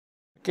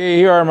Okay,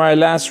 here are my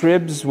last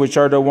ribs, which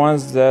are the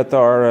ones that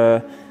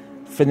are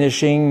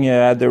finishing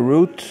at the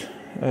root,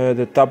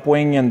 the top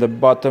wing and the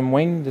bottom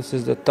wing. This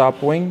is the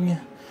top wing.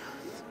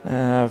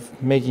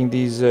 Making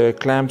these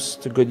clamps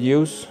to good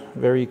use.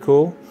 Very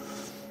cool.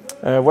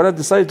 What I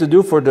decided to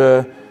do for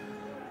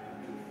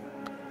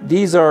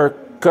these are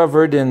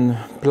covered in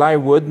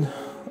plywood,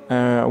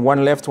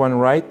 one left, one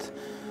right.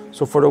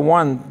 So for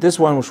this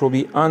one which will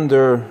be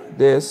under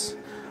this,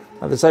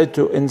 I decided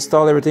to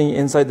install everything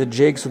inside the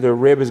jig so the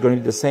rib is going to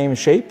be the same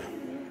shape.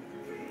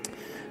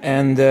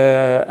 And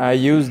I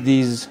used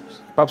these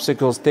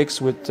popsicle sticks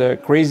with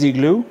crazy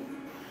glue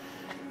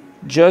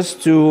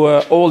just to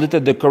hold it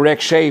at the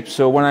correct shape.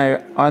 So when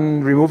I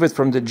remove it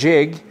from the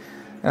jig,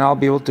 and I'll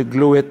be able to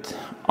glue it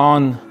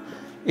on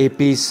a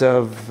piece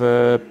of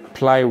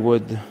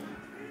plywood.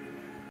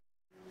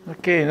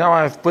 Okay, now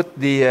I've put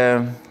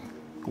the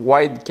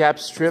wide cap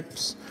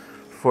strips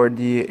for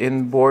the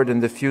inboard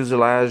and the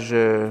fuselage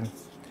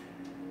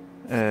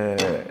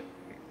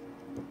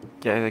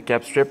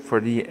cap strip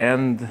for the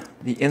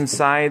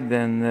inside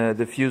and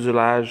the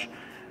fuselage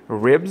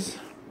ribs.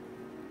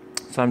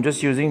 So I'm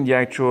just using the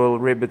actual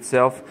rib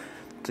itself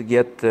to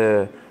get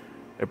a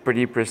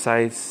pretty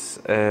precise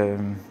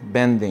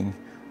bending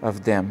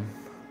of them.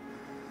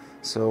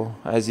 So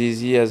as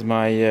easy as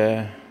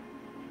my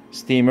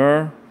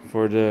steamer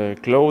for the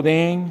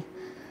clothing,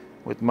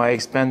 with my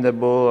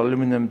expandable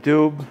aluminum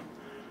tube,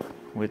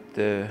 with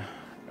a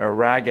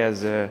rag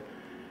as a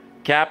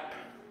cap.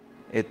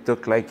 It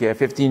took like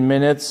 15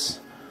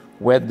 minutes.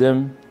 Wet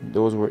them.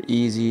 Those were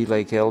easy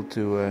like hell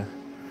to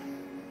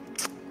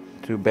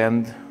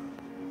bend.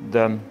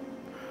 Done.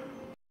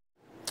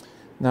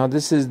 Now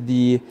this is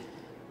the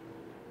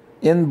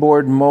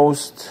inboard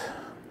most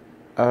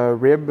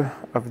rib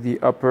of the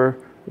upper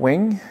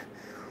wing.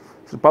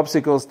 The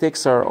popsicle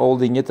sticks are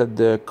holding it at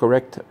the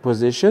correct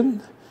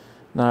position.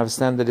 Now I've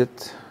sanded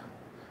it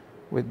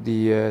with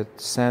the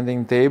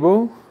sanding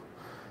table,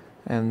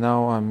 and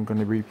now I'm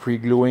going to be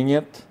pre-gluing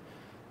it,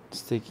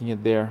 sticking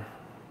it there.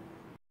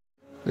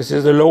 This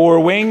is the lower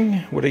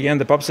wing with again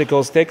the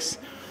popsicle sticks,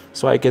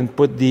 so I can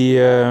put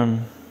the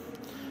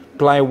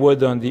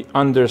plywood on the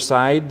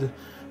underside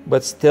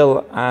but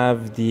still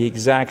have the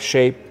exact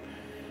shape,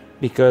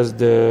 because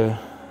the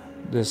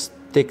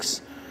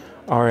sticks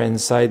are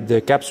inside, the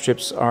cap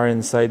strips are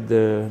inside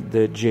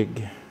the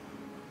jig.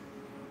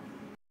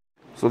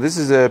 So this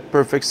is a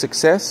perfect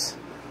success.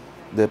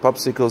 The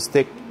popsicle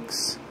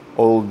sticks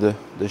hold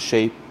the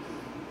shape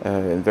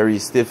very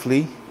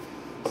stiffly.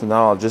 So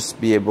now I'll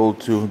just be able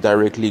to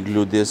directly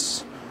glue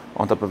this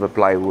on top of a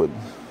plywood.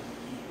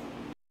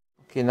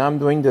 Okay, now I'm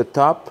doing the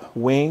top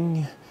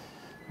wing,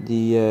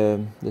 the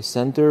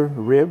center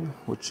rib,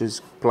 which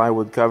is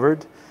plywood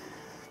covered.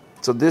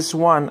 So this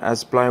one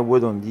has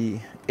plywood on the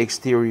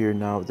exterior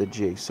now of the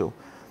jig. So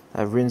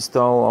I've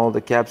reinstalled all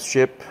the cap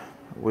strip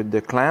with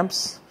the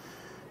clamps.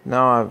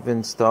 Now I've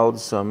installed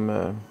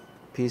some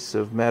piece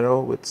of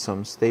metal with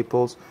some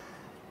staples,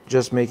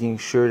 just making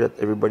sure that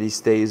everybody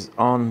stays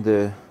on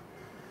the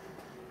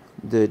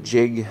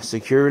jig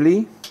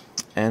securely,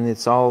 and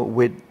it's all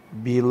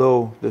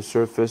below the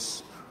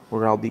surface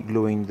where I'll be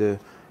gluing the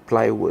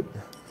plywood.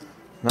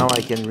 Now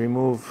I can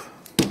remove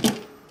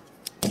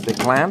the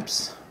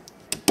clamps.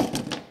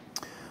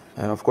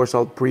 Of course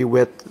I'll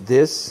pre-wet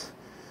this.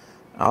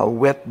 I'll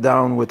wet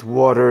down with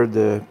water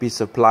the piece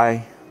of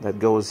ply that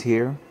goes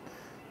here,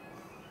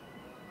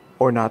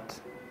 or not.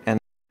 And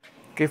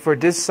okay, for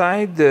this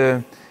side,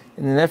 in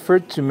an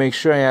effort to make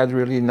sure I had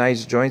really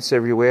nice joints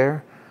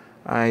everywhere,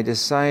 I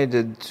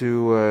decided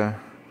to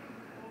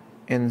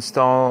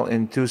install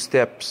in two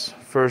steps.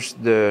 First,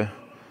 because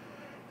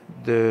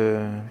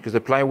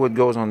the plywood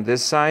goes on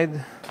this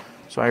side,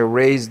 so I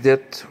raised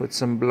it with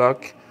some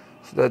block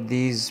so that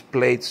these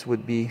plates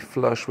would be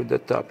flush with the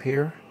top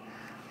here.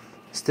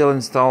 Still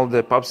install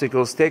the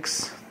popsicle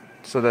sticks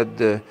so that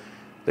the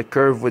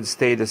curve would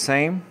stay the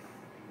same.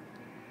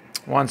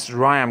 Once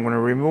dry, I'm going to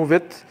remove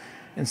it,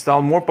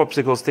 install more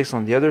popsicle sticks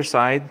on the other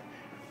side,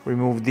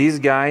 remove these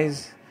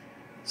guys,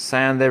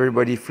 sand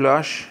everybody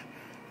flush,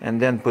 and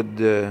then put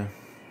the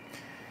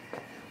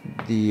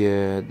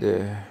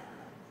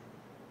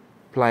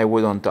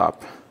plywood on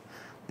top.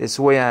 This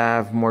way I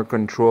have more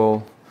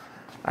control.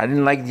 I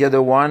didn't like the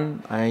other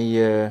one.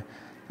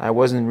 I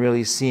wasn't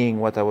really seeing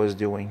what I was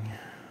doing.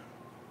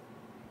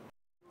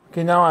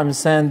 Okay, now I'm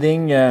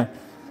sanding the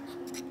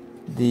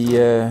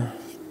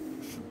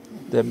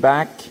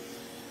back,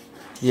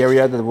 the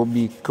area that will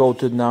be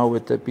coated now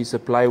with a piece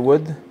of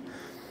plywood,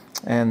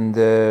 and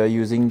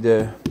using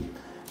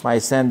my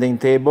sanding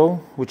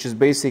table, which is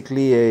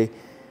basically a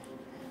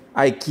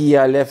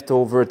IKEA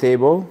leftover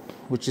table,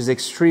 which is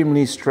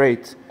extremely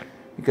straight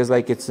because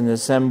like it's an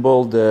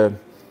assembled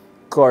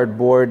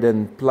cardboard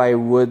and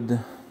plywood,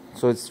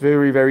 so it's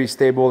very, very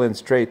stable and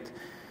straight,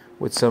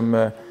 with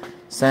some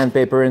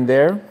sandpaper in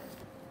there,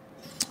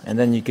 and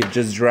then you could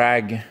just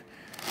drag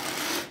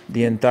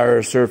the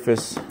entire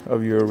surface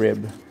of your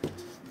rib.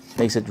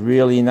 Makes it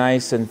really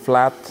nice and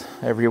flat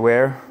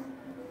everywhere.